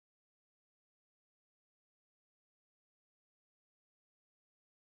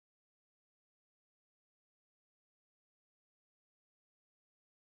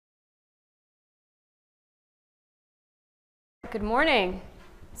good morning.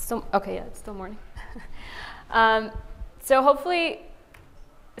 Okay, yeah, it's still morning. So hopefully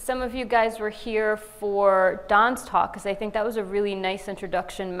some of you guys were here for Don's talk, because I think that was a really nice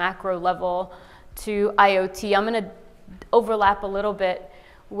introduction, macro level, to IoT. I'm going to overlap a little bit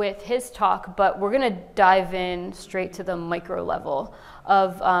with his talk, but we're going to dive in straight to the micro level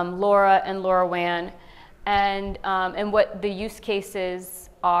of LoRa and LoRaWAN and what the use cases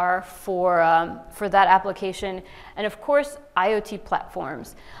are for that application, and of course IoT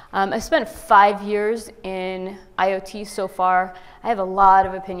platforms. I've spent 5 years in IoT so far. I have a lot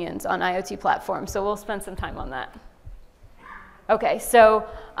of opinions on IoT platforms, so we'll spend some time on that. Okay, so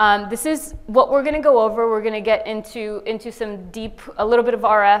this is what we're going to go over. We're going to get into some deep, a little bit of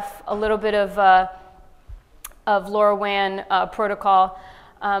RF, a little bit of LoRaWAN protocol.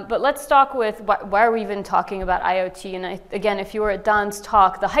 But let's start with why are we even talking about IoT? And again, if you were at Don's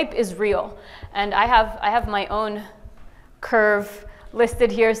talk, the hype is real. And I have my own curve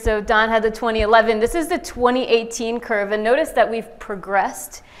listed here. So Don had the 2011. This is the 2018 curve. And notice that we've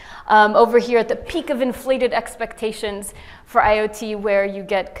progressed over here at the peak of inflated expectations for IoT, where you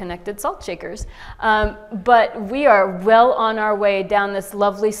get connected salt shakers. But we are well on our way down this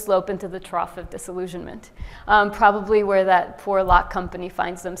lovely slope into the trough of disillusionment, probably where that poor lock company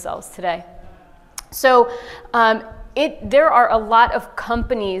finds themselves today. So there are a lot of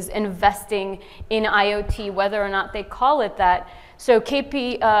companies investing in IoT, whether or not they call it that. So KPMG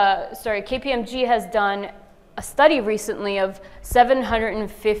has done a study recently of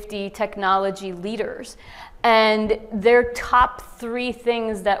 750 technology leaders, and their top 3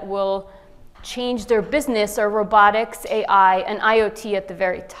 things that will change their business are robotics, AI, and IoT at the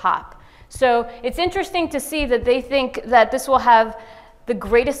very top. So it's interesting to see that they think that this will have the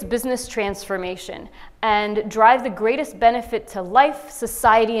greatest business transformation and drive the greatest benefit to life,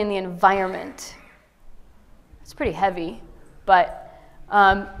 society, and the environment. It's pretty heavy, but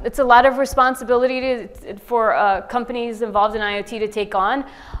it's a lot of responsibility for companies involved in IoT to take on,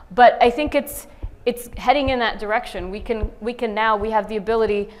 but I think it's heading in that direction. We have the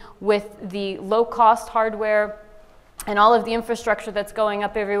ability, with the low-cost hardware and all of the infrastructure that's going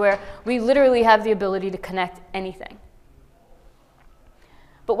up everywhere, we literally have the ability to connect anything.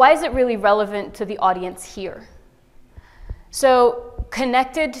 But why is it really relevant to the audience here? So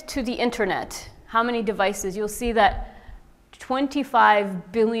connected to the internet, how many devices? You'll see that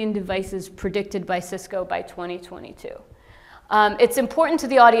 25 billion devices predicted by Cisco by 2022. It's important to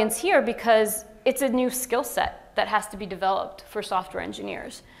the audience here because it's a new skill set that has to be developed for software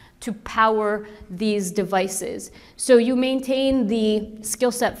engineers to power these devices. So you maintain the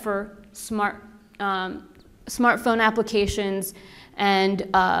skill set for smartphone applications and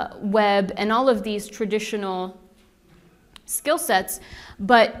web and all of these traditional skill sets,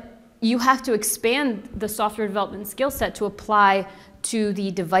 but you have to expand the software development skill set to apply to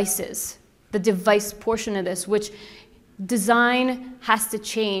the devices, the device portion of this, which design has to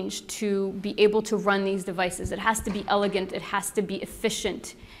change to be able to run these devices. It has to be elegant. It has to be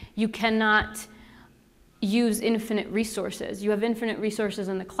efficient. You cannot use infinite resources. You have infinite resources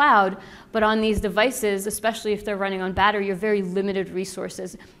in the cloud, but on these devices, especially if they're running on battery, you're very limited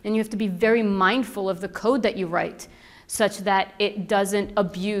resources. And you have to be very mindful of the code that you write, such that it doesn't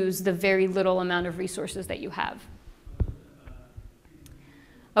abuse the very little amount of resources that you have.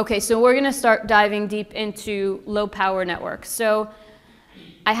 Okay, so we're going to start diving deep into low power networks. So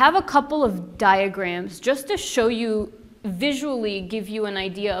I have a couple of diagrams just to show you, visually give you an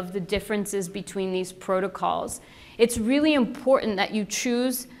idea of the differences between these protocols. It's really important that you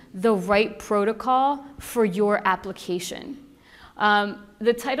choose the right protocol for your application.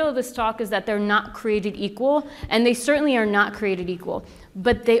 The title of this talk is that they're not created equal, and they certainly are not created equal,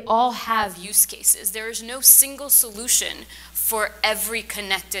 but they all have use cases. There is no single solution for every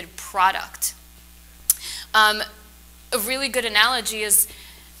connected product. A really good analogy is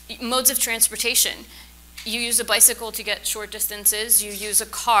modes of transportation. You use a bicycle to get short distances, you use a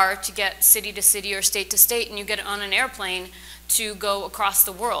car to get city to city or state to state, and you get on an airplane to go across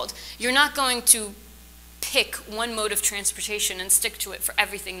the world. You're not going to pick one mode of transportation and stick to it for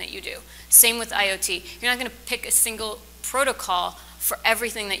everything that you do. Same with IoT. You're not going to pick a single protocol for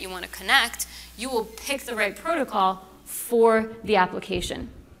everything that you want to connect. You will pick the right protocol for the application.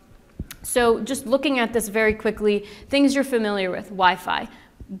 So just looking at this very quickly, things you're familiar with: Wi-Fi,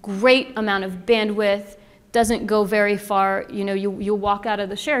 great amount of bandwidth, doesn't go very far. You know, you'll walk out of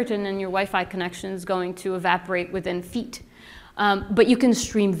the Sheraton and your Wi-Fi connection is going to evaporate within feet. But you can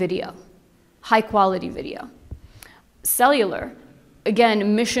stream video, high quality video. Cellular,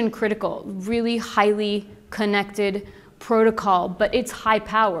 again, mission critical, really highly connected protocol, but it's high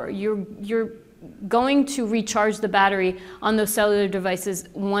power. You're going to recharge the battery on those cellular devices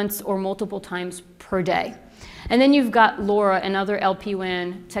once or multiple times per day. And then you've got LoRa and other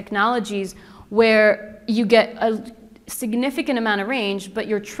LPWAN technologies where you get a significant amount of range, but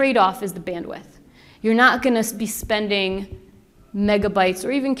your trade-off is the bandwidth. You're not going to be spending megabytes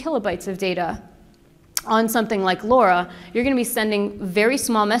or even kilobytes of data on something like LoRa. You're going to be sending very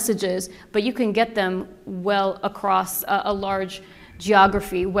small messages, but you can get them well across a large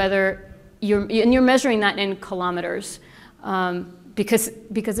geography, whether you're measuring that in kilometers. Because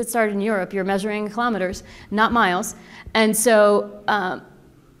it started in Europe, you're measuring in kilometers, not miles. And so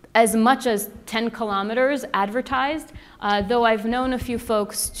as much as 10 kilometers advertised, though I've known a few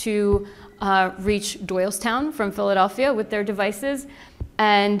folks to reach Doylestown from Philadelphia with their devices,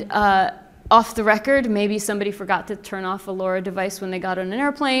 and off the record, maybe somebody forgot to turn off a LoRa device when they got on an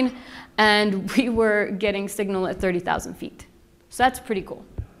airplane, and we were getting signal at 30,000 feet. So that's pretty cool.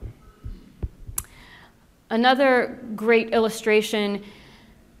 Another great illustration,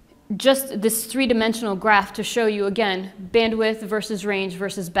 just this three-dimensional graph to show you, again, bandwidth versus range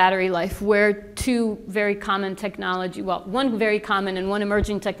versus battery life, where two very common technology, well, one very common and one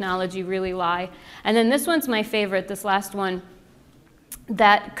emerging technology really lie. And then this one's my favorite, this last one,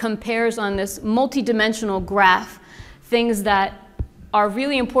 that compares on this multi-dimensional graph things that are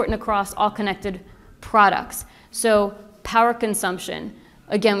really important across all connected products. So power consumption.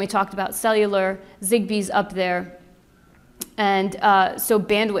 Again, we talked about cellular, Zigbee's up there. And so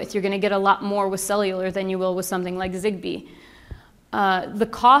bandwidth, you're going to get a lot more with cellular than you will with something like Zigbee. The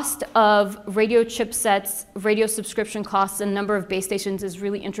cost of radio chipsets, radio subscription costs, and number of base stations is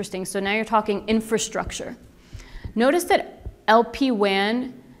really interesting. So now you're talking infrastructure. Notice that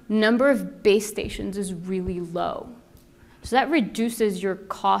LPWAN, number of base stations is really low. So that reduces your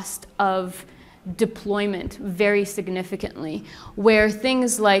cost of deployment very significantly, where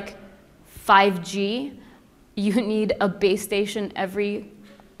things like 5G, you need a base station every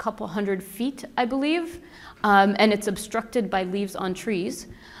couple hundred feet, I believe, and it's obstructed by leaves on trees.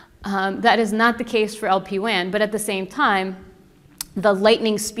 That is not the case for LPWAN, but at the same time, the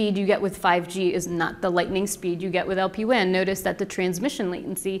lightning speed you get with 5G is not the lightning speed you get with LPWAN. Notice that the transmission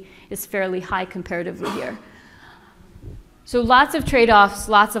latency is fairly high comparatively here. So lots of trade-offs,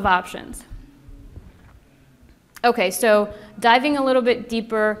 lots of options. Okay, so diving a little bit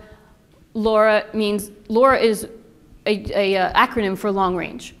deeper, LoRa is an acronym for long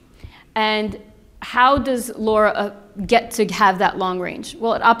range. And how does LoRa get to have that long range?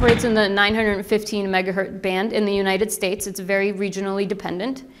 Well, it operates in the 915 megahertz band in the United States. It's very regionally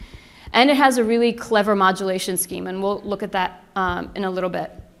dependent. And it has a really clever modulation scheme, and we'll look at that in a little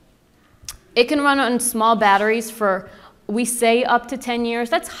bit. It can run on small batteries for, we say, up to 10 years.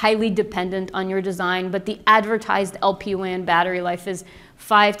 That's highly dependent on your design, but the advertised LPWAN battery life is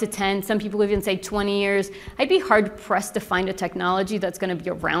 5 to 10. Some people even say 20 years. I'd be hard pressed to find a technology that's going to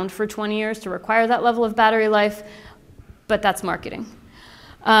be around for 20 years to require that level of battery life, but that's marketing.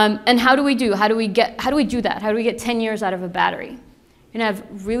 And how do we do that? How do we get 10 years out of a battery? You're going to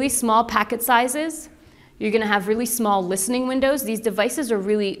have really small packet sizes. You're going to have really small listening windows. These devices are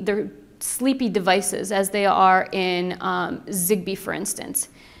they're sleepy devices, as they are in Zigbee, for instance,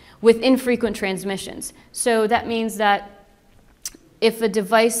 with infrequent transmissions. So that means that if a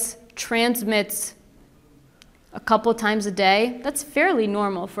device transmits a couple times a day, that's fairly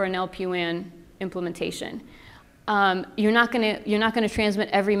normal for an LPWAN implementation. You're not going to transmit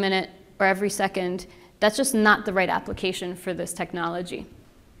every minute or every second. That's just not the right application for this technology.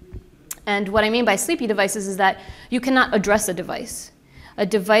 And what I mean by sleepy devices is that you cannot address a device. A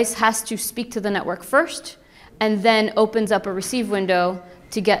device has to speak to the network first and then opens up a receive window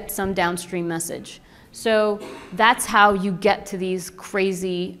to get some downstream message. So that's how you get to these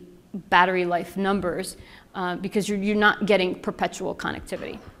crazy battery life numbers because you're not getting perpetual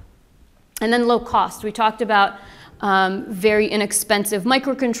connectivity. And then low cost. We talked about very inexpensive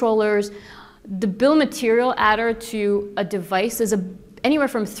microcontrollers. The bill of material adder to a device is anywhere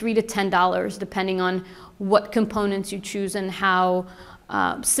from $3 to $10, depending on what components you choose and how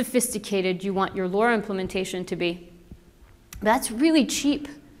sophisticated you want your LoRa implementation to be. That's really cheap,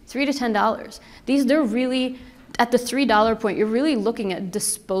 $3 to $10. They're really, at the $3 point, you're really looking at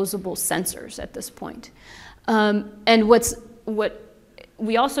disposable sensors at this point. And what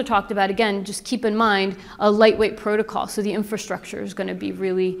we also talked about, again, just keep in mind, a lightweight protocol. So the infrastructure is going to be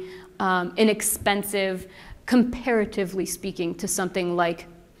really inexpensive, comparatively speaking, to something like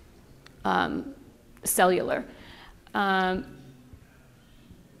cellular.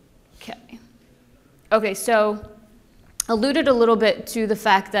 Okay, so alluded a little bit to the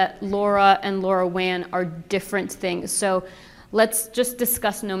fact that LoRa and LoRaWAN are different things. So let's just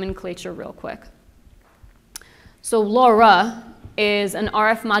discuss nomenclature real quick. So LoRa is an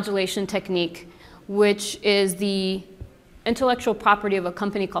RF modulation technique, which is the intellectual property of a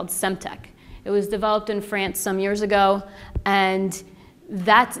company called Semtech. It was developed in France some years ago, and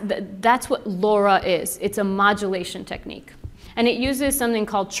that's what LoRa is. It's a modulation technique. And it uses something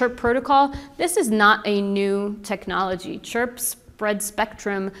called chirp protocol. This is not a new technology. Chirp spread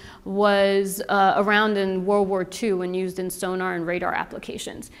spectrum was around in World War II and used in sonar and radar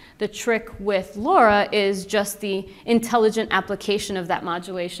applications. The trick with LoRa is just the intelligent application of that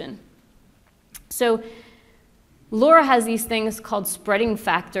modulation. So LoRa has these things called spreading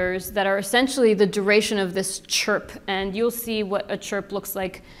factors that are essentially the duration of this chirp. And you'll see what a chirp looks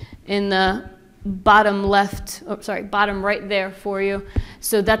like in the bottom left, oh, sorry, bottom right there for you.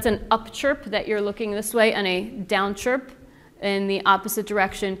 So that's an up chirp that you're looking this way, and a down chirp in the opposite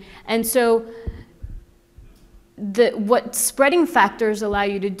direction. And so what spreading factors allow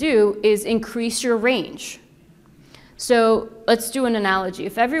you to do is increase your range. So let's do an analogy.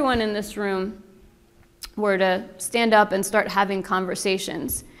 If everyone in this room were to stand up and start having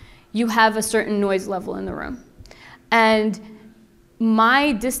conversations, you have a certain noise level in the room. And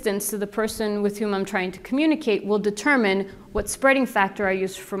my distance to the person with whom I'm trying to communicate will determine what spreading factor I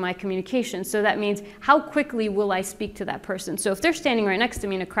use for my communication. So that means how quickly will I speak to that person. So if they're standing right next to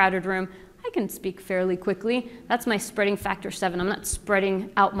me in a crowded room, I can speak fairly quickly. That's my spreading factor 7. I'm not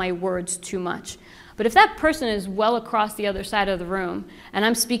spreading out my words too much. But if that person is well across the other side of the room and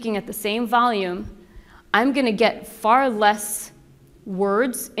I'm speaking at the same volume, I'm going to get far less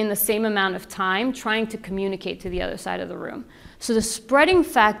words in the same amount of time trying to communicate to the other side of the room. So the spreading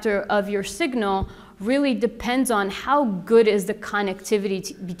factor of your signal really depends on how good is the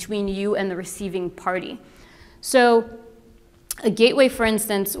connectivity between you and the receiving party. So a gateway, for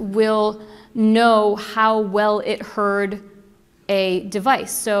instance, will know how well it heard a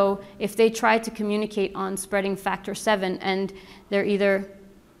device. So if they try to communicate on spreading factor 7 and they're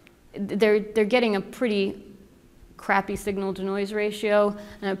getting a pretty crappy signal to noise ratio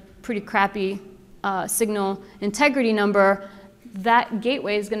and a pretty crappy signal integrity number, that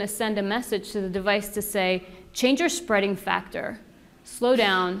gateway is going to send a message to the device to say, change your spreading factor, slow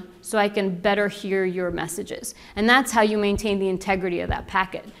down so I can better hear your messages. And that's how you maintain the integrity of that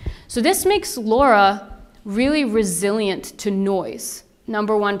packet. So this makes LoRa really resilient to noise.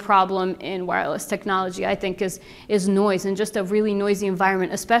 Number one problem in wireless technology, I think, is noise, and just a really noisy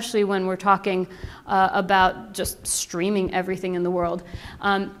environment, especially when we're talking about just streaming everything in the world.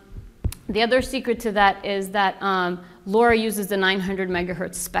 The other secret to that is that LoRa uses the 900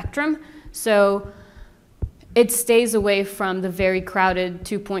 megahertz spectrum, so it stays away from the very crowded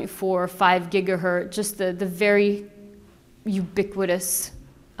 2.4, 5 gigahertz, just the very ubiquitous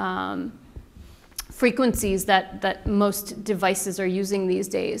frequencies that most devices are using these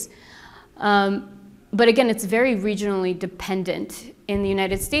days. But again, it's very regionally dependent. In the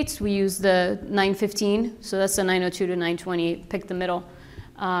United States, we use the 915, so that's the 902 to 928, pick the middle,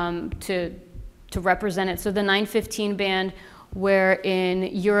 to represent it. So the 915 band, where in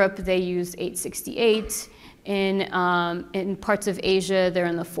Europe they use 868, in parts of Asia they're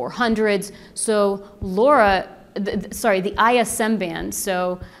in the 400s. So LoRa, the ISM band,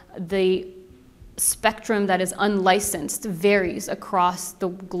 so the spectrum that is unlicensed varies across the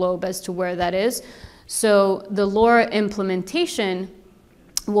globe as to where that is. So the LoRa implementation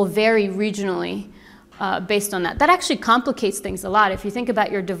will vary regionally based on that. That actually complicates things a lot. If you think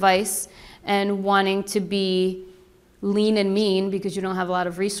about your device and wanting to be lean and mean because you don't have a lot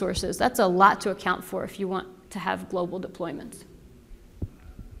of resources, that's a lot to account for if you want to have global deployments.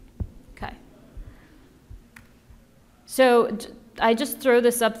 Okay. So I just throw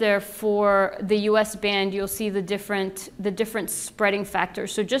this up there for the US band. You'll see the different spreading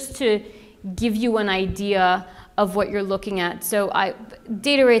factors. So just to give you an idea of what you're looking at. So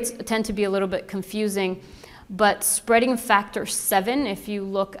data rates tend to be a little bit confusing, but spreading factor 7, if you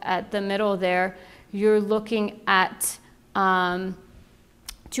look at the middle there, you're looking at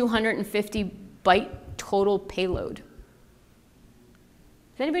 250 byte total payload. Is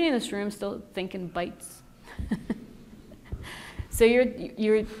anybody in this room still thinking bytes? So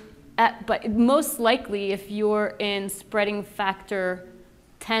you're at, but most likely if you're in spreading factor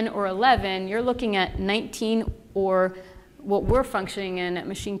 10 or 11, you're looking at 19, or what we're functioning in at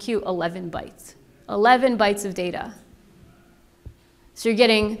Machine Q, 11 bytes. 11 bytes of data. So you're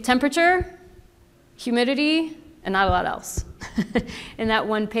getting temperature, humidity, and not a lot else in that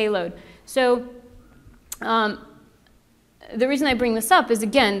one payload. So the reason I bring this up is,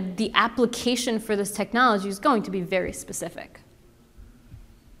 again, the application for this technology is going to be very specific.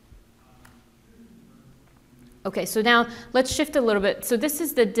 Okay, so now let's shift a little bit. So this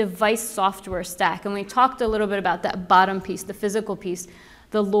is the device software stack, and we talked a little bit about that bottom piece, the physical piece,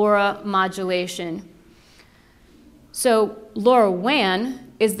 the LoRa modulation. So LoRaWAN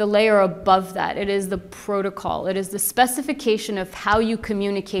is the layer above that. It is the protocol. It is the specification of how you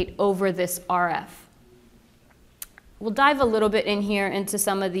communicate over this RF. We'll dive a little bit in here into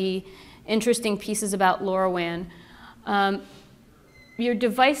some of the interesting pieces about LoRaWAN. Your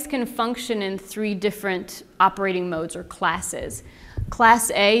device can function in 3 different operating modes or classes. Class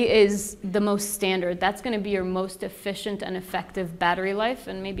A is the most standard. That's going to be your most efficient and effective battery life,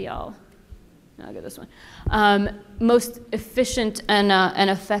 and maybe I'll get this one. Most efficient and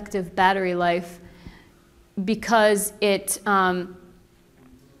effective battery life because it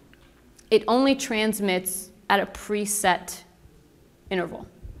only transmits at a preset interval.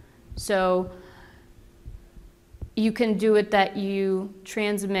 So you can do it that you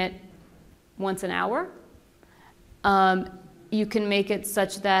transmit once an hour. You can make it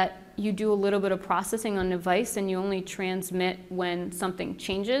such that you do a little bit of processing on the device and you only transmit when something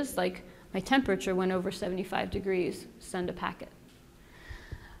changes, like my temperature went over 75 degrees, send a packet.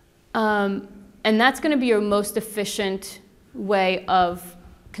 And that's going to be your most efficient way of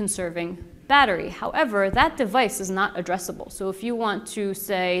conserving battery. However, that device is not addressable. So if you want to,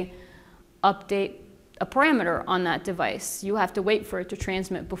 say, update a parameter on that device, you have to wait for it to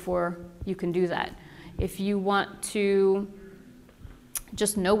transmit before you can do that. If you want to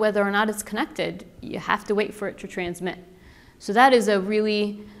just know whether or not it's connected, you have to wait for it to transmit. So that is a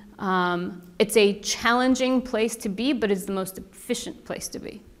really, it's a challenging place to be, but it's the most efficient place to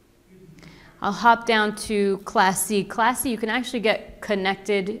be. I'll hop down to Class C. Class C, you can actually get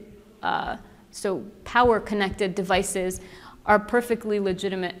connected, so power-connected devices are perfectly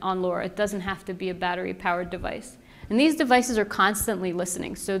legitimate on LoRa. It doesn't have to be a battery-powered device. And these devices are constantly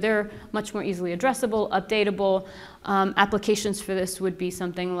listening, so they're much more easily addressable, updatable. Applications for this would be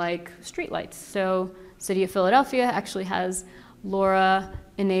something like streetlights. So City of Philadelphia actually has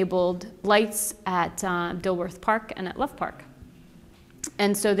LoRa-enabled lights at Dilworth Park and at Love Park.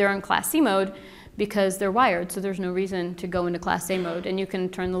 And so they're in Class C mode because they're wired, so there's no reason to go into Class A mode. And you can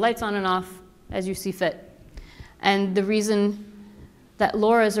turn the lights on and off as you see fit. And the reason that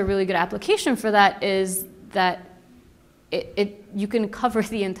LoRa is a really good application for that is that you can cover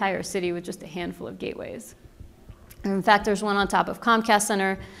the entire city with just a handful of gateways. And in fact, there's one on top of Comcast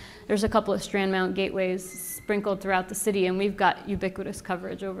Center. There's a couple of strand mount gateways sprinkled throughout the city, and we've got ubiquitous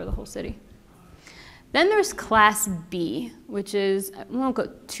coverage over the whole city. Then there's Class B, which is, I won't go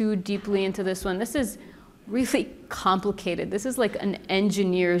too deeply into this one. This is really complicated. This is like an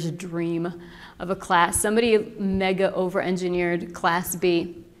engineer's dream of a class. Somebody mega over-engineered Class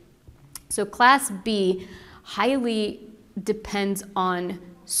B. So Class B highly depends on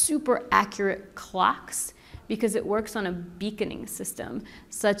super accurate clocks because it works on a beaconing system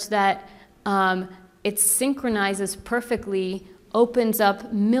such that it synchronizes perfectly, opens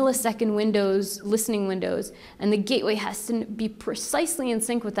up millisecond windows, listening windows, and the gateway has to be precisely in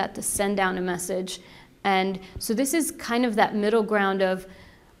sync with that to send down a message. And so this is kind of that middle ground of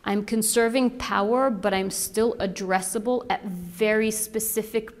I'm conserving power, but I'm still addressable at very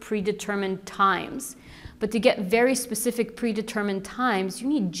specific predetermined times. But to get very specific predetermined times, you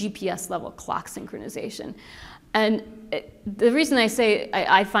need GPS level clock synchronization. And the reason I say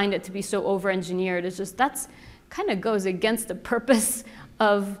I find it to be so over-engineered is just that's kind of goes against the purpose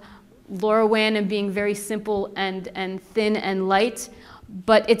of LoRaWAN and being very simple and thin and light,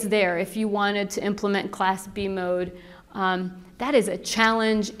 but it's there. If you wanted to implement Class B mode, that is a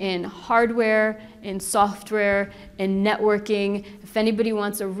challenge in hardware, in software, in networking. If anybody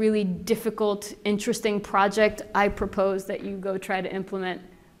wants a really difficult, interesting project, I propose that you go try to implement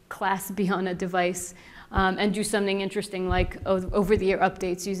Class B on a device and do something interesting like over-the-air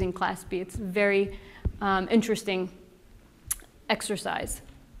updates using Class B. It's a very interesting exercise.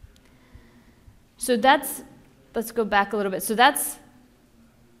 So let's go back a little bit. So that's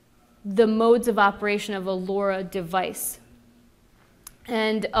the modes of operation of a LoRa device.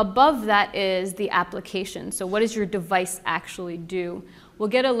 And above that is the application. So what does your device actually do? We'll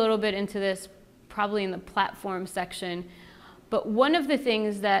get a little bit into this probably in the platform section. But one of the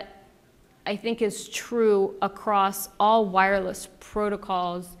things that I think is true across all wireless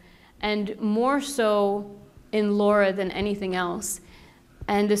protocols, and more so in LoRa than anything else,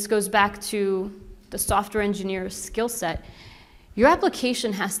 and this goes back to the software engineer's skill set, your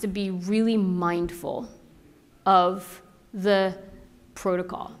application has to be really mindful of the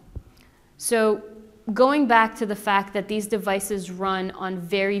protocol. So going back to the fact that these devices run on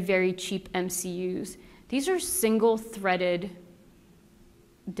very, very cheap MCUs, these are single-threaded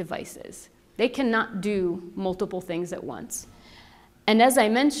devices. They cannot do multiple things at once. And as I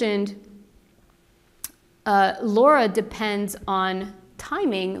mentioned, LoRa depends on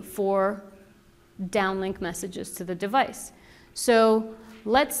timing for downlink messages to the device. So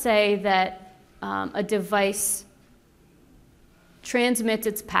let's say that a device transmits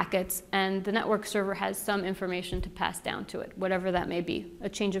its packets and the network server has some information to pass down to it, whatever that may be, a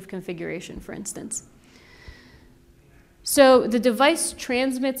change of configuration, for instance. So the device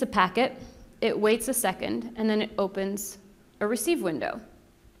transmits a packet, it waits a second, and then it opens a receive window.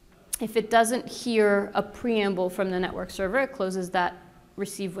 If it doesn't hear a preamble from the network server, it closes that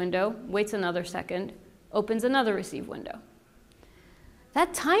receive window, waits another second, opens another receive window.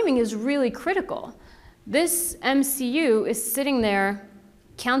 That timing is really critical. This MCU is sitting there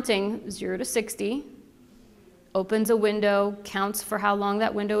counting 0 to 60, opens a window, counts for how long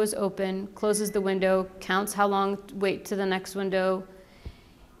that window is open, closes the window, counts how long to wait to the next window.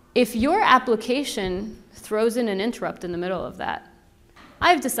 If your application throws in an interrupt in the middle of that,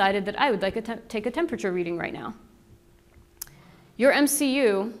 I've decided that I would like to take a temperature reading right now. Your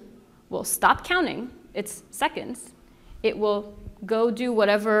MCU will stop counting its seconds. It will go do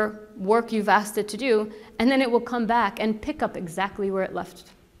whatever work you've asked it to do, and then it will come back and pick up exactly where it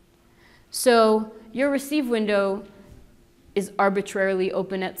left. So your receive window is arbitrarily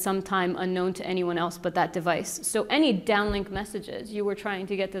open at some time unknown to anyone else but that device. So any downlink messages you were trying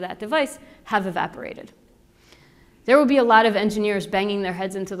to get to that device have evaporated. There will be a lot of engineers banging their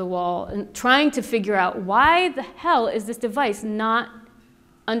heads into the wall and trying to figure out why the hell is this device not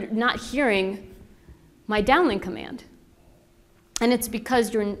hearing my downlink command. And it's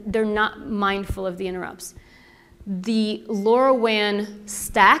because they're not mindful of the interrupts. The LoRaWAN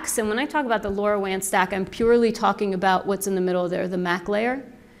stacks, and when I talk about the LoRaWAN stack, I'm purely talking about what's in the middle there, the MAC layer.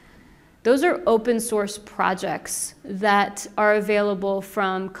 Those are open source projects that are available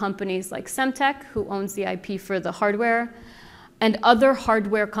from companies like Semtech, who owns the IP for the hardware, and other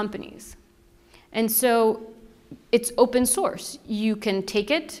hardware companies. And so it's open source. You can take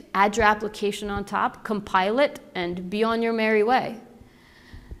it, add your application on top, compile it, and be on your merry way.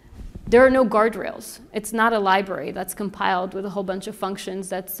 There are no guardrails. It's not a library that's compiled with a whole bunch of functions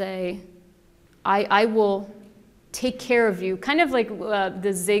that say, I will take care of you. Kind of like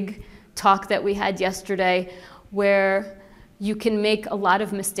the Zig talk that we had yesterday, where you can make a lot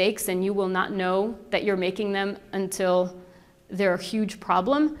of mistakes and you will not know that you're making them until they're a huge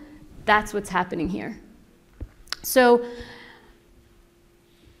problem. That's what's happening here. So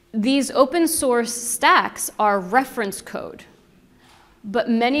these open source stacks are reference code, but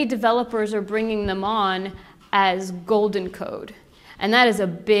many developers are bringing them on as golden code. And that is a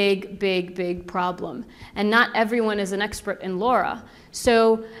big, big, big problem. And not everyone is an expert in LoRa.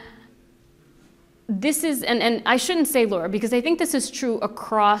 So this is, and I shouldn't say LoRa, because I think this is true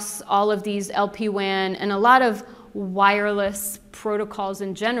across all of these LPWAN and a lot of wireless protocols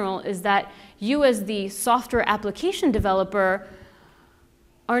in general, is that you as the software application developer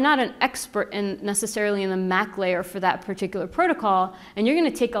are not an expert necessarily in the MAC layer for that particular protocol, and you're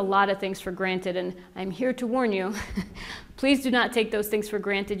going to take a lot of things for granted. And I'm here to warn you, please do not take those things for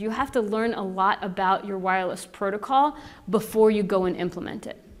granted. You have to learn a lot about your wireless protocol before you go and implement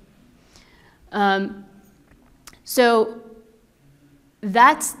it. So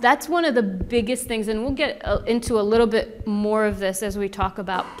that's one of the biggest things, and we'll get into a little bit more of this as we talk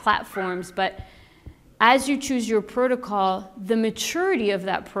about platforms, but as you choose your protocol, the maturity of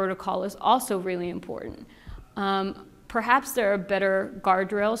that protocol is also really important. Perhaps there are better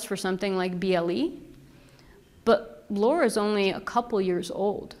guardrails for something like BLE, but LoRa is only a couple years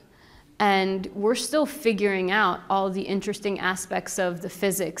old, and we're still figuring out all the interesting aspects of the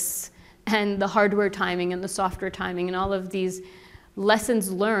physics and the hardware timing and the software timing and all of these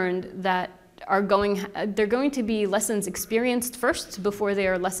lessons learned that are they're going to be lessons experienced first before they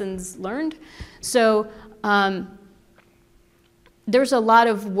are lessons learned. So there's a lot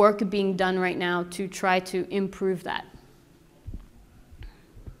of work being done right now to try to improve that.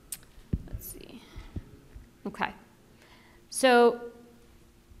 Let's see. Okay. So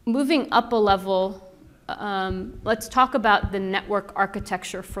moving up a level, let's talk about the network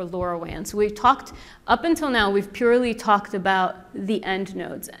architecture for LoRaWAN. So we've talked, up until now, we've purely talked about the end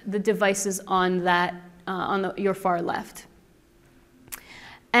nodes, the devices on that, your far left.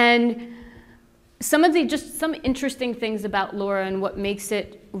 And just some interesting things about LoRa and what makes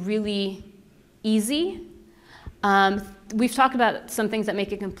it really easy. We've talked about some things that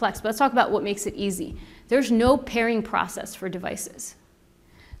make it complex, but let's talk about what makes it easy. There's no pairing process for devices.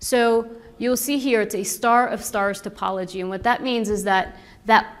 So you'll see here it's a star of stars topology, and what that means is that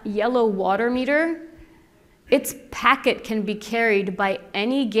that yellow water meter its packet can be carried by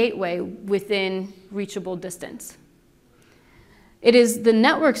any gateway within reachable distance. It is the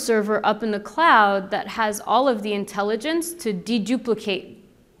network server up in the cloud that has all of the intelligence to deduplicate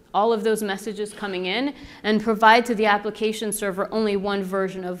all of those messages coming in and provide to the application server only one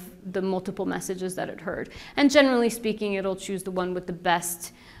version of the multiple messages that it heard. And generally speaking, it'll choose the one with the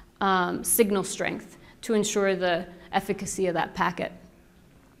best signal strength to ensure the efficacy of that packet.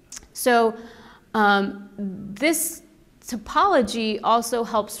 So this topology also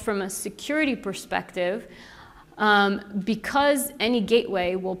helps from a security perspective because any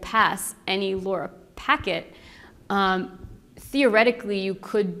gateway will pass any LoRa packet. Theoretically, you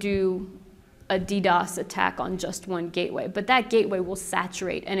could do a DDoS attack on just one gateway, but that gateway will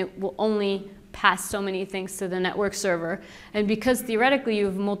saturate and it will only pass so many things to the network server. And because theoretically you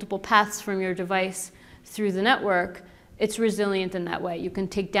have multiple paths from your device through the network, it's resilient in that way. You can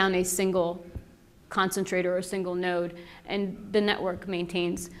take down a single concentrator or a single node, and the network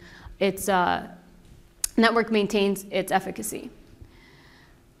maintains its efficacy.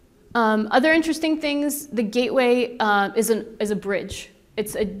 Other interesting things, the gateway is a bridge.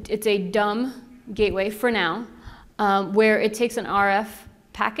 It's a dumb gateway for now, where it takes an RF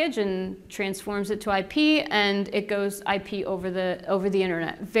package and transforms it to IP, and it goes IP over the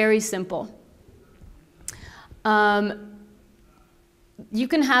internet. Very simple. You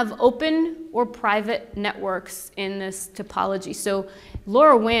can have open or private networks in this topology. So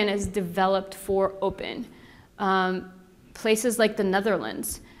LoRaWAN is developed for open. Places like the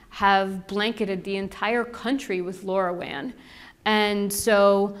Netherlands have blanketed the entire country with LoRaWAN. And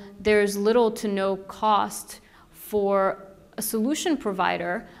so there's little to no cost for a solution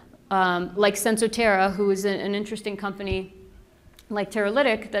provider like Sensoterra, who is an interesting company like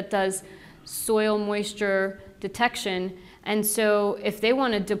Teralytic that does soil moisture detection. And so if they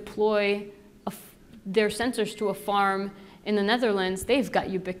want to deploy their sensors to a farm in the Netherlands, they've got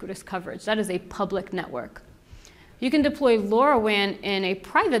ubiquitous coverage. That is a public network. You can deploy LoRaWAN in a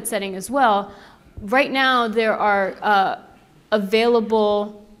private setting as well. Right now, there are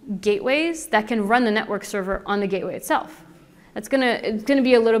available gateways that can run the network server on the gateway itself. It's gonna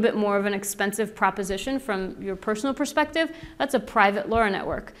be a little bit more of an expensive proposition from your personal perspective. That's a private LoRa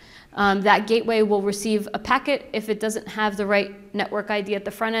network. That gateway will receive a packet. If it doesn't have the right network ID at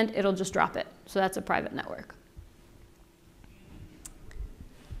the front end, it'll just drop it. So that's a private network.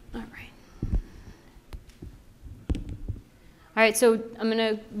 All right. All right, so I'm going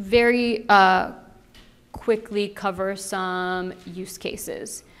to very quickly cover some use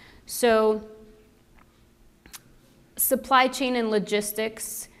cases. So supply chain and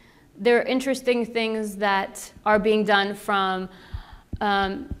logistics, there are interesting things that are being done from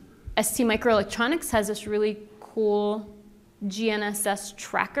ST Microelectronics has this really cool GNSS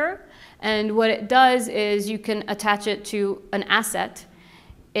tracker. And what it does is you can attach it to an asset.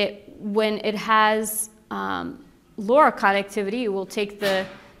 When it has LoRa connectivity, it will take the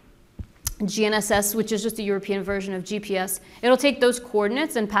GNSS, which is just a European version of GPS. It'll take those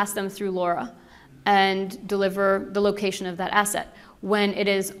coordinates and pass them through LoRa and deliver the location of that asset. When it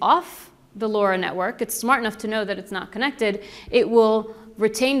is off the LoRa network, it's smart enough to know that it's not connected. It will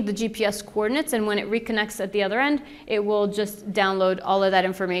retain the GPS coordinates, and when it reconnects at the other end, it will just download all of that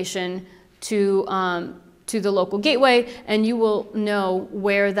information to the local gateway, and you will know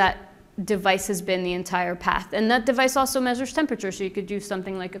where that device has been the entire path. And that device also measures temperature, so you could do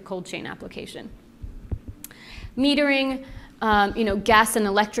something like a cold chain application. Metering, gas and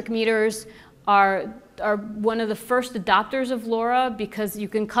electric meters are one of the first adopters of LoRa because you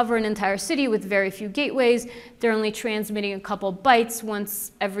can cover an entire city with very few gateways. They're only transmitting a couple bytes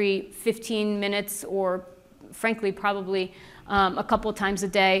once every 15 minutes, or frankly, probably a couple times a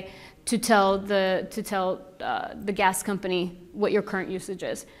day to tell the gas company what your current usage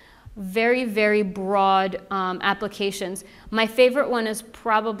is. Very, very broad applications. My favorite one is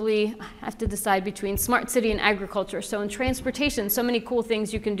probably, I have to decide between smart city and agriculture. So in transportation, so many cool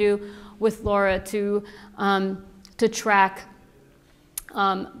things you can do with LoRa to track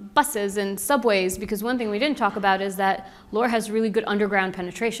buses and subways, because one thing we didn't talk about is that LoRa has really good underground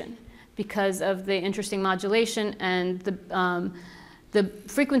penetration because of the interesting modulation and the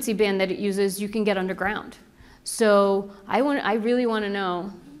frequency band that it uses. You can get underground. So I really want to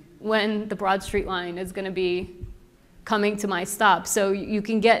know when the Broad Street line is going to be coming to my stop. So you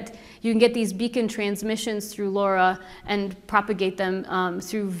can get these beacon transmissions through LoRa and propagate them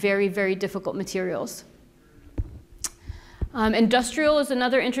through very, very difficult materials. Industrial is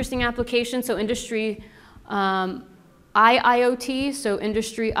another interesting application. So industry IoT, so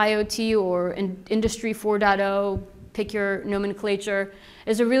industry IoT or Industry 4.0, pick your nomenclature,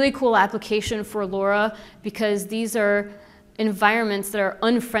 is a really cool application for LoRa because these are environments that are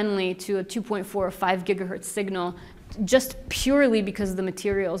unfriendly to a 2.4 or 5 gigahertz signal, just purely because of the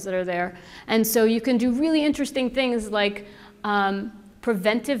materials that are there. And so you can do really interesting things like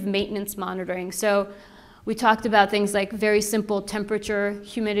preventive maintenance monitoring. So we talked about things like very simple temperature,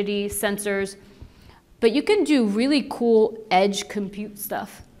 humidity sensors, but you can do really cool edge compute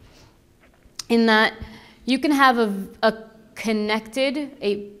stuff in that you can have a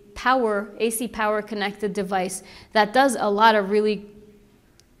AC power connected device that does a lot of really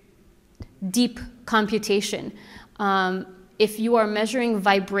deep computation. If you are measuring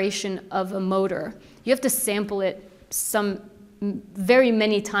vibration of a motor, you have to sample it very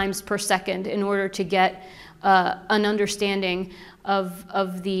many times per second in order to get an understanding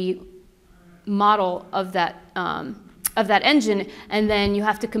of the model of that engine, and then you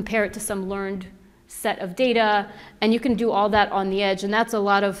have to compare it to some learned set of data, and you can do all that on the edge, and that's a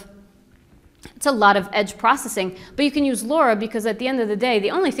lot of edge processing. But you can use LoRa because at the end of the day, the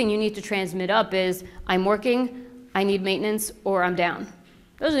only thing you need to transmit up is I'm working, I need maintenance, or I'm down.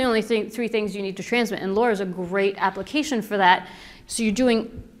 Those are the only three things you need to transmit, and LoRa is a great application for that. So you're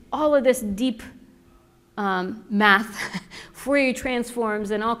doing all of this deep math, Fourier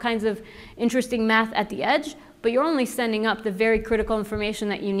transforms, and all kinds of interesting math at the edge, but you're only sending up the very critical information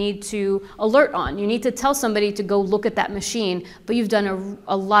that you need to alert on. You need to tell somebody to go look at that machine, but you've done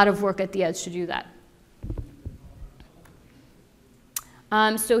a lot of work at the edge to do that.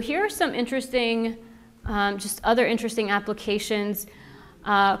 So here are some interesting, just other interesting applications.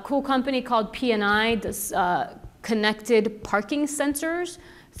 A cool company called P&I does connected parking sensors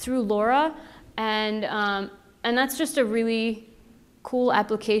through LoRa, and that's just a really cool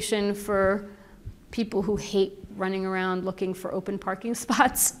application for people who hate running around looking for open parking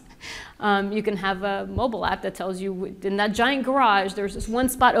spots. You can have a mobile app that tells you in that giant garage there's this one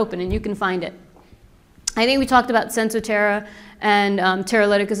spot open and you can find it. I think we talked about Sensoterra, and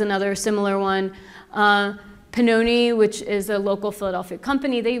Teralytic is another similar one. Panoni, which is a local Philadelphia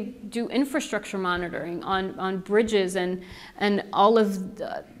company, they do infrastructure monitoring on bridges and all of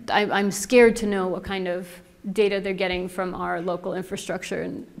the, I'm scared to know what kind of data they're getting from our local infrastructure,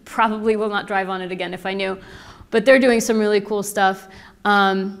 and probably will not drive on it again if I knew. But they're doing some really cool stuff.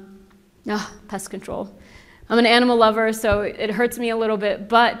 Pest control. I'm an animal lover, so it hurts me a little bit,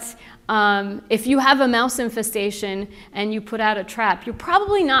 but if you have a mouse infestation and you put out a trap, you're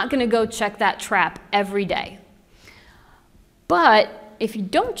probably not going to go check that trap every day. But if you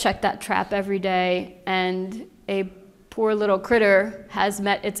don't check that trap every day and a poor little critter has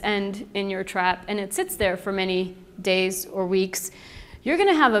met its end in your trap and it sits there for many days or weeks, you're going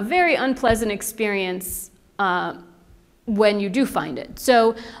to have a very unpleasant experience when you do find it.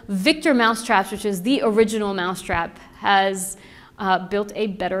 So Victor Mousetraps, which is the original mousetrap, has built a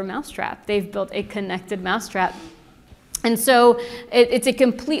better mousetrap. They've built a connected mousetrap. And so it's a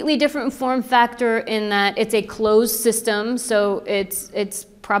completely different form factor in that it's a closed system, so it's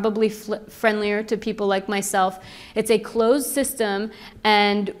probably friendlier to people like myself. It's a closed system,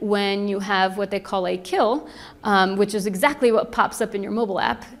 and when you have what they call a kill, which is exactly what pops up in your mobile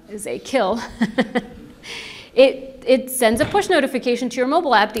app, is a kill, it sends a push notification to your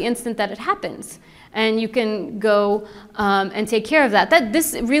mobile app the instant that it happens. And you can go and take care of that.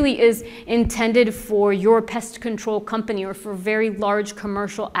 This really is intended for your pest control company or for very large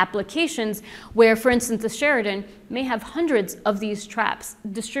commercial applications where, for instance, the Sheraton may have hundreds of these traps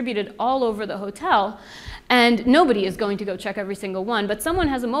distributed all over the hotel, and nobody is going to go check every single one, but someone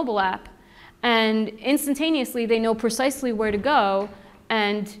has a mobile app, and instantaneously they know precisely where to go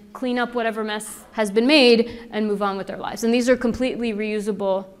and clean up whatever mess has been made and move on with their lives. And these are completely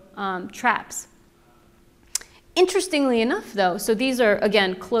reusable traps. Interestingly enough, though, so these are,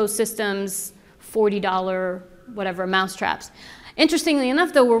 again, closed systems, $40, whatever, mousetraps. Interestingly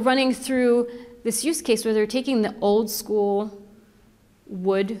enough, though, we're running through this use case where they're taking the old school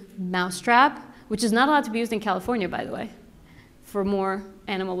wood mousetrap, which is not allowed to be used in California, by the way, for more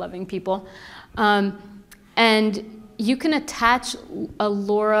animal-loving people. And you can attach a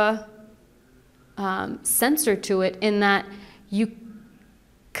LoRa sensor to it in that you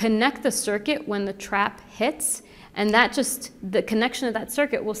connect the circuit when the trap hits, and the connection of that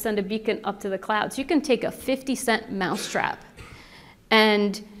circuit will send a beacon up to the cloud. So you can take a 50-cent mousetrap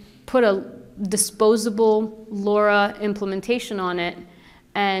and put a disposable LoRa implementation on it,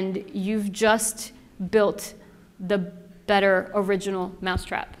 and you've just built the better original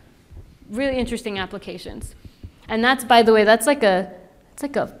mousetrap. Really interesting applications. And that's, by the way, that's like a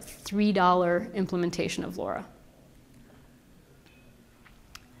 $3 implementation of LoRa.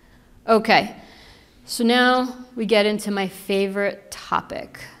 Okay, So now we get into my favorite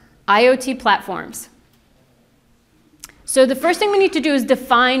topic, IoT platforms. So the first thing we need to do is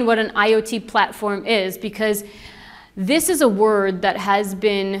define what an IoT platform is, because this is a word that has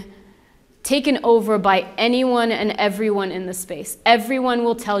been taken over by anyone and everyone in the space. Everyone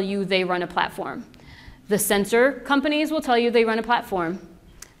will tell you they run a platform. The sensor companies will tell you they run a platform.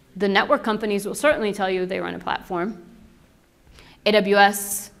 The network companies will certainly tell you they run a platform.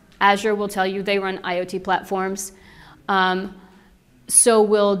 AWS, Azure will tell you they run IoT platforms. So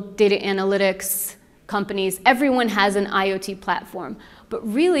will data analytics companies. Everyone has an IoT platform. But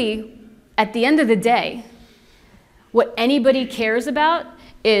really, at the end of the day, what anybody cares about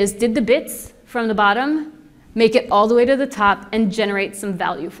is, did the bits from the bottom make it all the way to the top and generate some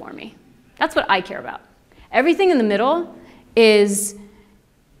value for me? That's what I care about. Everything in the middle is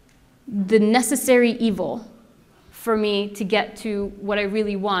the necessary evil for me to get to what I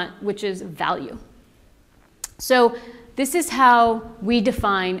really want, which is value. So this is how we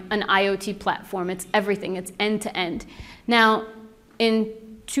define an IoT platform. It's everything. It's end to end. Now, in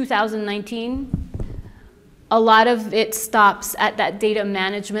 2019, a lot of it stops at that data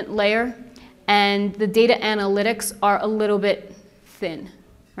management layer, and the data analytics are a little bit thin,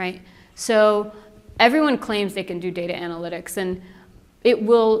 right? So everyone claims they can do data analytics, and it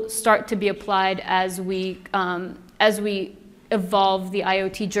will start to be applied as we evolve the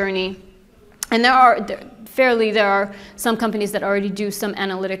IoT journey. And there are some companies that already do some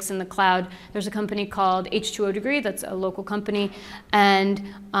analytics in the cloud. There's a company called H2O Degree, that's a local company, and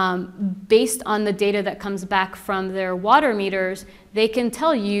based on the data that comes back from their water meters, they can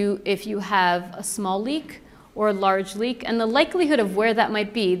tell you if you have a small leak or a large leak, and the likelihood of where that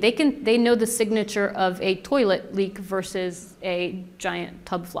might be. They know the signature of a toilet leak versus a giant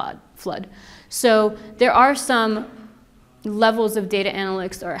tub flood. So there are some levels of data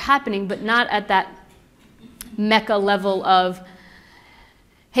analytics that are happening, but not at that mecca level of,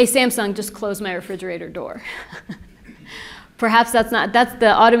 hey, Samsung, just close my refrigerator door. Perhaps that's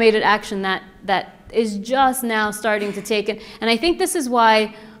the automated action that is just now starting to take it. And I think this is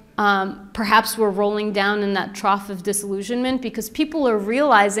why perhaps we're rolling down in that trough of disillusionment, because people are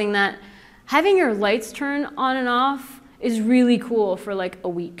realizing that having your lights turn on and off is really cool for like a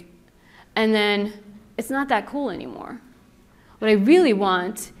week. And then it's not that cool anymore. What I really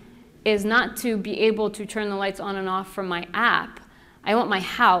want is not to be able to turn the lights on and off from my app. I want my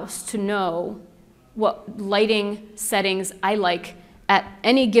house to know what lighting settings I like at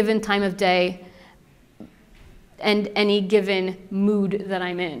any given time of day and any given mood that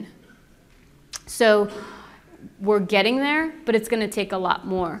I'm in. So we're getting there, but it's going to take a lot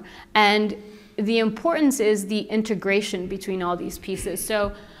more. And the importance is the integration between all these pieces.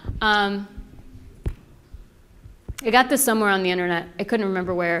 So I got this somewhere on the internet. I couldn't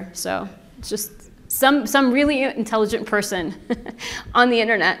remember where, so it's just some really intelligent person on the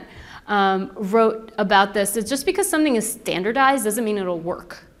internet wrote about this. It's just because something is standardized doesn't mean it'll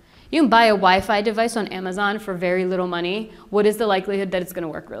work. You can buy a Wi-Fi device on Amazon for very little money. What is the likelihood that it's going to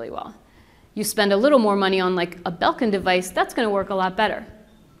work really well? You spend a little more money on like a Belkin device, that's going to work a lot better.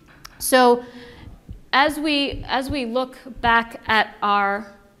 So as we look back at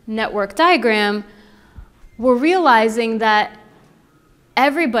our network diagram, we're realizing that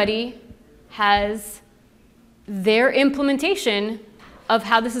everybody has their implementation of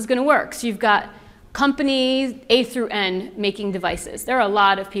how this is going to work. So you've got companies A through N making devices. There are a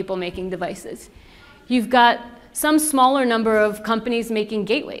lot of people making devices. You've got some smaller number of companies making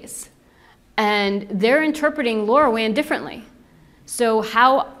gateways, and they're interpreting LoRaWAN differently. So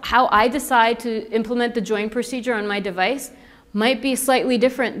how I decide to implement the join procedure on my device might be slightly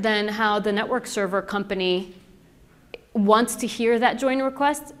different than how the network server company wants to hear that join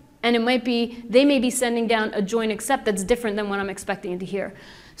request, and it might be, they may be sending down a join accept that's different than what I'm expecting to hear.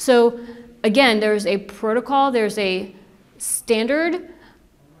 So again, there's a protocol, there's a standard,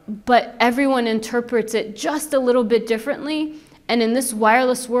 but everyone interprets it just a little bit differently. And in this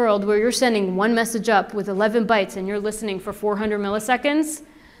wireless world where you're sending one message up with 11 bytes and you're listening for 400 milliseconds,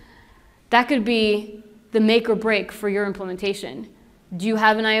 that could be the make or break for your implementation. Do you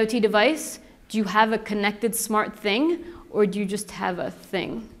have an IoT device? Do you have a connected smart thing? Or do you just have a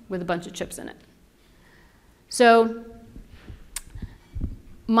thing with a bunch of chips in it? So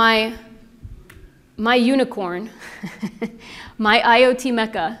my unicorn, my IoT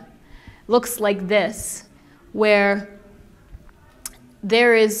mecca, looks like this, where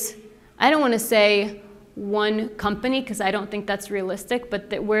there is, I don't want to say one company, because I don't think that's realistic,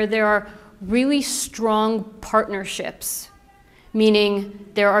 but where there are really strong partnerships, meaning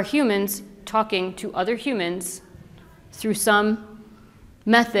there are humans talking to other humans through some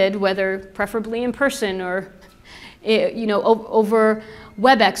method, whether preferably in person or over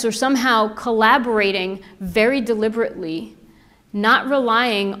WebEx, or somehow collaborating very deliberately, not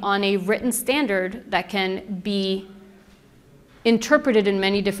relying on a written standard that can be interpreted in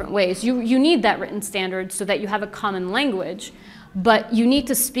many different ways. You need that written standard so that you have a common language, but you need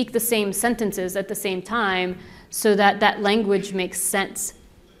to speak the same sentences at the same time so that that language makes sense.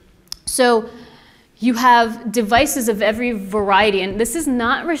 So you have devices of every variety, and this is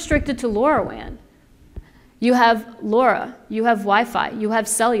not restricted to LoRaWAN. You have LoRa, you have Wi-Fi, you have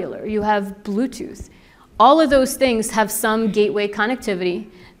cellular, you have Bluetooth. All of those things have some gateway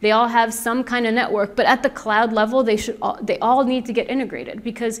connectivity. They all have some kind of network, but at the cloud level, they all need to get integrated,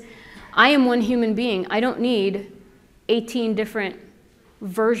 because I am one human being. I don't need 18 different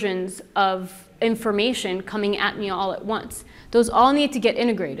versions of information coming at me all at once. Those all need to get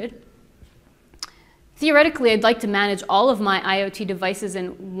integrated. Theoretically, I'd like to manage all of my IoT devices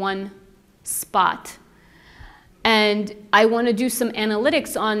in one spot. And I want to do some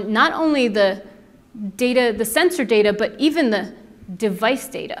analytics on not only the data, the sensor data, but even the device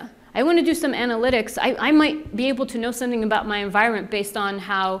data. I want to do some analytics. I might be able to know something about my environment based on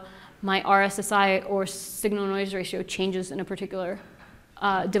how my RSSI or signal noise ratio changes in a particular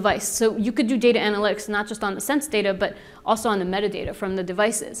device. So you could do data analytics not just on the sense data, but also on the metadata from the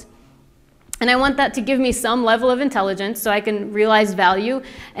devices. And I want that to give me some level of intelligence so I can realize value,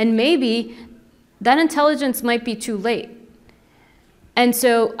 and maybe that intelligence might be too late. And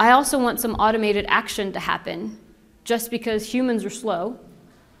so I also want some automated action to happen, just because humans are slow.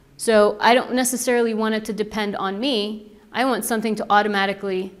 So I don't necessarily want it to depend on me. I want something to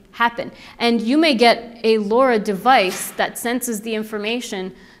automatically happen. And you may get a LoRa device that senses the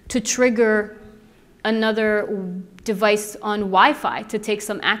information to trigger another device on Wi-Fi to take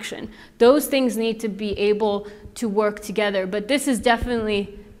some action. Those things need to be able to work together. But this is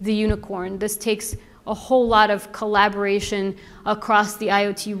definitely the unicorn. This takes a whole lot of collaboration across the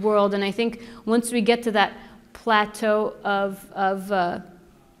IoT world. And I think once we get to that plateau of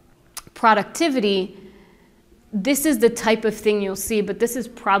productivity, this is the type of thing you'll see, but this is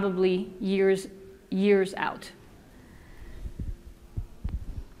probably years out.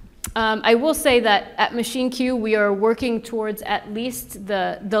 I will say that at MachineQ, we are working towards at least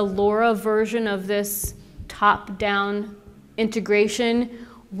the LoRa version of this top-down integration.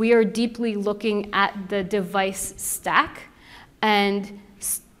 We are deeply looking at the device stack and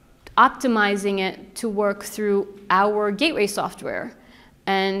optimizing it to work through our gateway software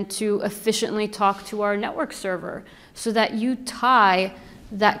and to efficiently talk to our network server so that you tie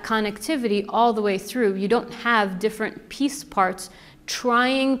that connectivity all the way through. You don't have different piece parts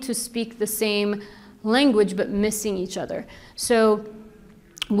trying to speak the same language but missing each other. So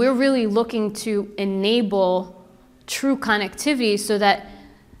we're really looking to enable true connectivity so that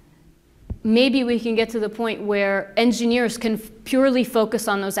maybe we can get to the point where engineers can purely focus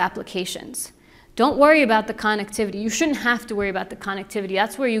on those applications. Don't worry about the connectivity. You shouldn't have to worry about the connectivity.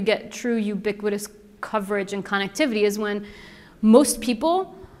 That's where you get true ubiquitous coverage and connectivity, is when most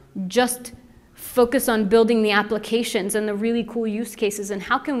people just focus on building the applications and the really cool use cases and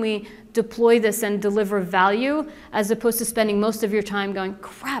how can we deploy this and deliver value, as opposed to spending most of your time going,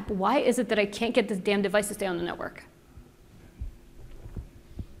 crap, why is it that I can't get this damn device to stay on the network?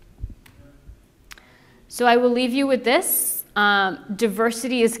 So I will leave you with this.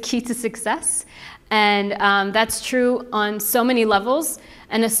 Diversity is key to success. And that's true on so many levels,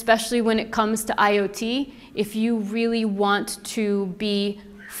 and especially when it comes to IoT. If you really want to be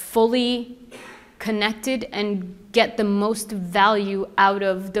fully connected and get the most value out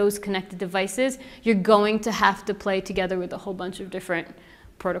of those connected devices, you're going to have to play together with a whole bunch of different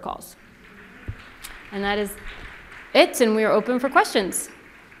protocols. And that is it, and we are open for questions.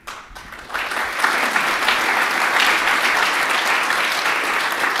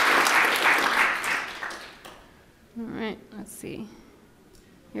 All right, let's see.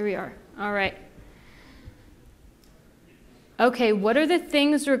 Here we are. All right. Okay, what are the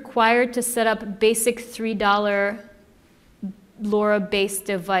things required to set up basic $3 LoRa-based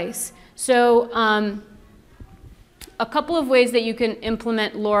device? So a couple of ways that you can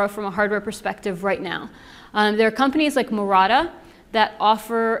implement LoRa from a hardware perspective right now. There are companies like Murata that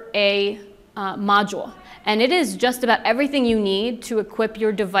offer a module. And it is just about everything you need to equip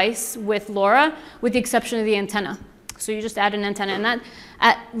your device with LoRa, with the exception of the antenna. So you just add an antenna, and that,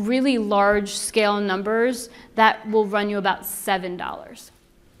 at really large scale numbers, that will run you about $7.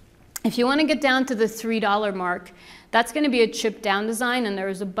 If you want to get down to the $3 mark, that's going to be a chip down design, and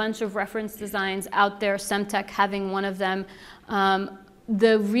there's a bunch of reference designs out there, Semtech having one of them.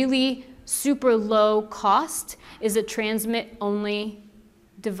 The really super low cost is a transmit only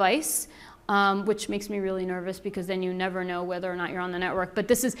device, which makes me really nervous because then you never know whether or not you're on the network. But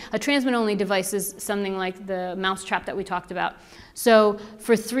this is a transmit-only device, is something like the mousetrap that we talked about. So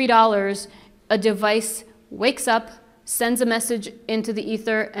for $3, a device wakes up, sends a message into the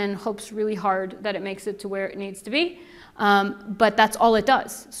ether, and hopes really hard that it makes it to where it needs to be. But that's all it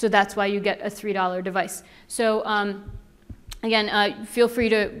does. So that's why you get a $3 device. So again, feel free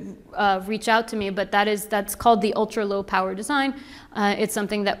to reach out to me, but that's called the ultra low power design. It's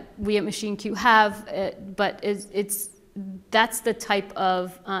something that we at MachineQ have, but that's the type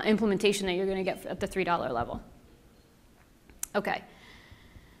of implementation that you're going to get at the $3 level. Okay.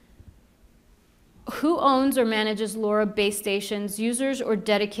 Who owns or manages LoRa base stations, users or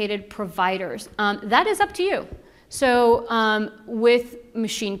dedicated providers? That is up to you. So with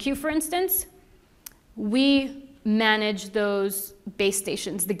MachineQ, for instance, we manage those base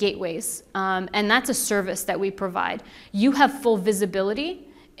stations, the gateways, and that's a service that we provide. You have full visibility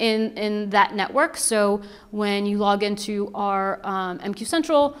in that network. So when you log into our MQ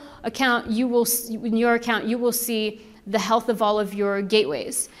Central account, in your account, you will see the health of all of your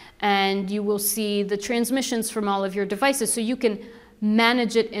gateways, and you will see the transmissions from all of your devices. So you can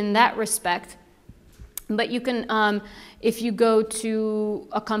manage it in that respect. But you can, if you go to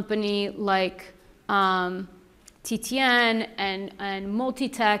a company like TTN and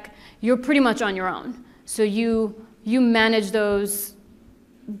Multitech, you're pretty much on your own. So you manage those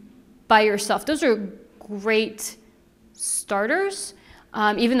by yourself. Those are great starters.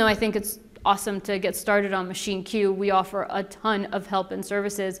 Even though I think it's awesome to get started on MachineQ, we offer a ton of help and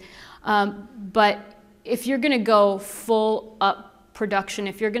services. But if you're going to go full up production,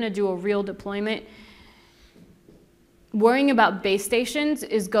 if you're going to do a real deployment, worrying about base stations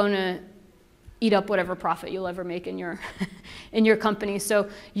is going to eat up whatever profit you'll ever make in your in your company. So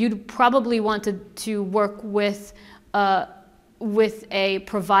you'd probably want to work with a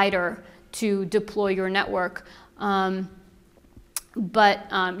provider to deploy your network. But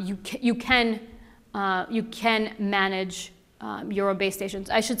you can manage your own base stations.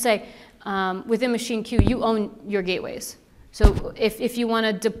 I should say, within MachineQ, you own your gateways. So if you want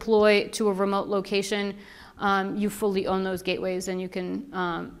to deploy to a remote location, you fully own those gateways, and you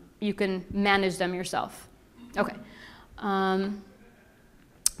can manage them yourself. Okay.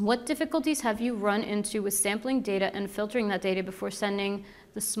 What difficulties have you run into with sampling data and filtering that data before sending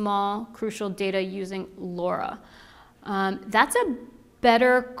the small, crucial data using LoRa? That's a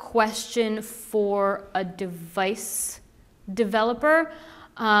better question for a device developer.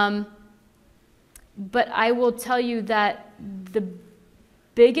 But I will tell you that the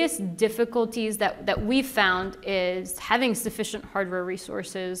biggest difficulties that we've found is having sufficient hardware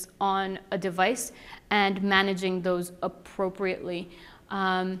resources on a device and managing those appropriately.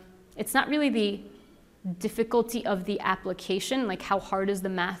 It's not really the difficulty of the application, like how hard is the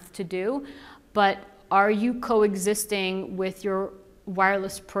math to do, but are you coexisting with your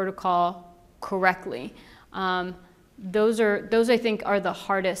wireless protocol correctly? Those I think are the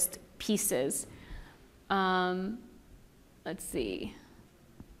hardest pieces. Let's see.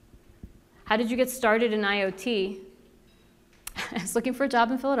 How did you get started in IoT? I was looking for a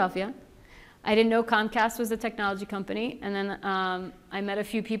job in Philadelphia. I didn't know Comcast was a technology company, and then I met a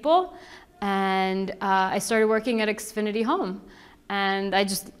few people, and I started working at Xfinity Home, and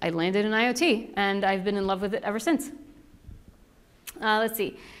I landed in IoT, and I've been in love with it ever since. Let's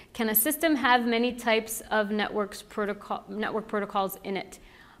see. Can a system have many types of network protocols in it?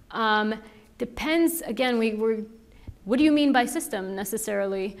 Depends. Again, what do you mean by system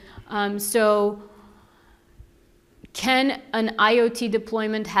necessarily? So can an IoT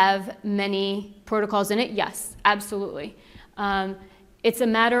deployment have many protocols in it? Yes, absolutely. It's a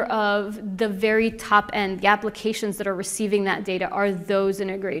matter of the very top end, the applications that are receiving that data, are those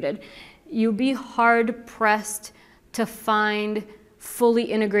integrated? You'll be hard pressed to find fully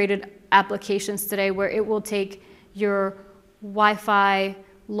integrated applications today where it will take your Wi-Fi,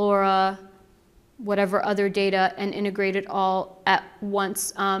 LoRa, whatever other data, and integrate it all at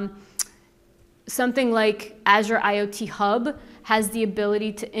once. Something like Azure IoT Hub has the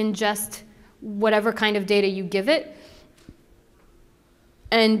ability to ingest whatever kind of data you give it,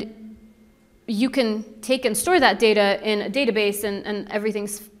 and you can take and store that data in a database, and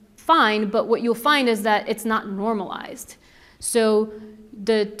everything's fine, but what you'll find is that it's not normalized. So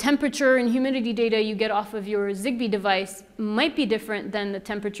the temperature and humidity data you get off of your Zigbee device might be different than the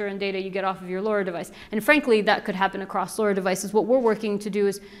temperature and data you get off of your LoRa device. And frankly, that could happen across LoRa devices. What we're working to do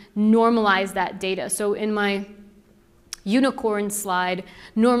is normalize that data. So in my unicorn slide,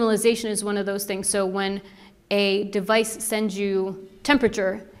 normalization is one of those things. So when a device sends you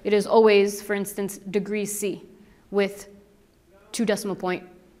temperature, it is always, for instance, degrees C with 2 decimal point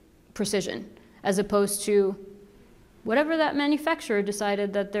precision, as opposed to whatever that manufacturer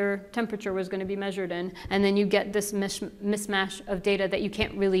decided that their temperature was going to be measured in, and then you get this mismatch of data that you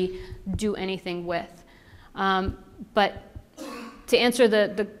can't really do anything with. But to answer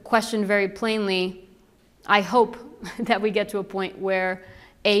the question very plainly, I hope that we get to a point where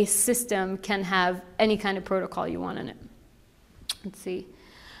a system can have any kind of protocol you want in it. Let's see.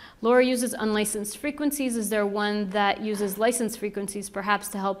 LoRa uses unlicensed frequencies. Is there one that uses licensed frequencies, perhaps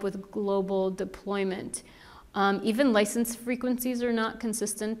to help with global deployment? Even licensed frequencies are not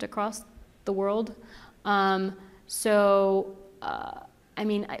consistent across the world. I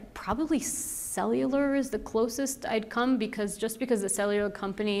mean, probably cellular is the closest I'd come, because the cellular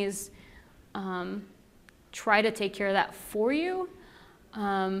companies try to take care of that for you.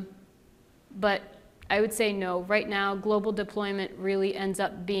 But I would say no. Right now, global deployment really ends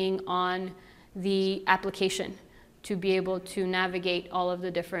up being on the application to be able to navigate all of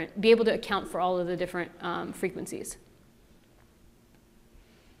the different, be able to account for all of the different frequencies.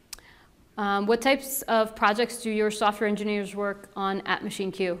 What types of projects do your software engineers work on at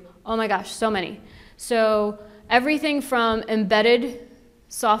MachineQ? Oh my gosh, so many. So everything from embedded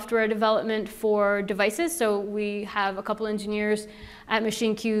software development for devices. So we have a couple engineers at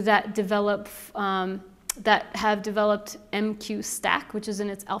MachineQ that have developed MQ Stack, which is in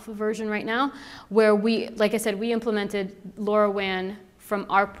its alpha version right now, where we, like I said, we implemented LoRaWAN from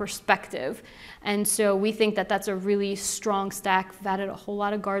our perspective. And so we think that that's a really strong stack. We've added a whole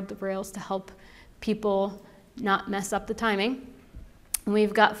lot of guardrails to help people not mess up the timing. And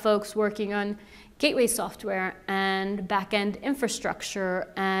we've got folks working on gateway software and back-end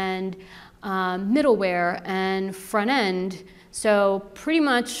infrastructure and middleware and front end. So pretty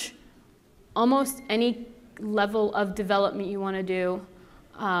much almost any level of development you want to do,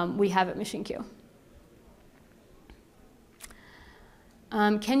 we have at MachineQ.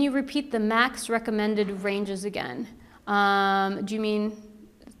 Can you repeat the max recommended ranges again? Does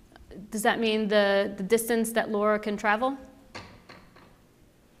that mean the distance that LoRa can travel?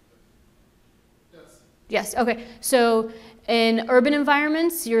 Yes, okay. So in urban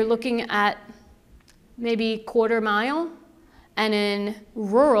environments, you're looking at maybe 1/4 mile, and in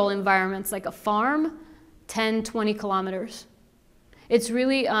rural environments like a farm, 10, 20 kilometers. It's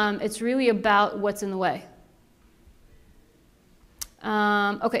really about what's in the way.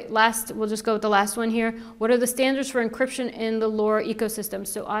 Okay, we'll just go with the last one here. What are the standards for encryption in the LoRa ecosystem?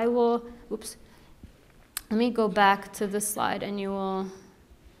 So I will, let me go back to this slide and you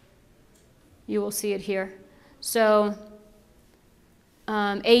will see it here. So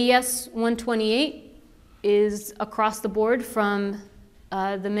AES 128 is across the board from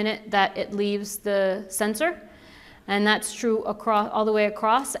the minute that it leaves the sensor, and that's true all the way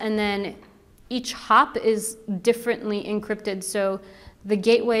across. And then each hop is differently encrypted. So the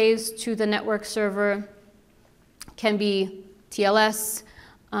gateways to the network server can be TLS.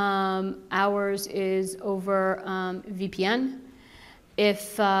 Ours is over VPN.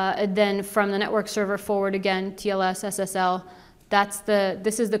 Then from the network server forward again, TLS, SSL.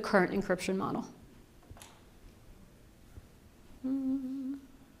 This is the current encryption model. And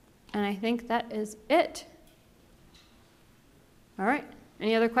I think that is it. All right,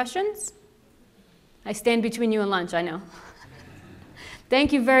 any other questions? I stand between you and lunch, I know.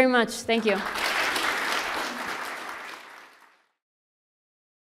 Thank you very much, thank you.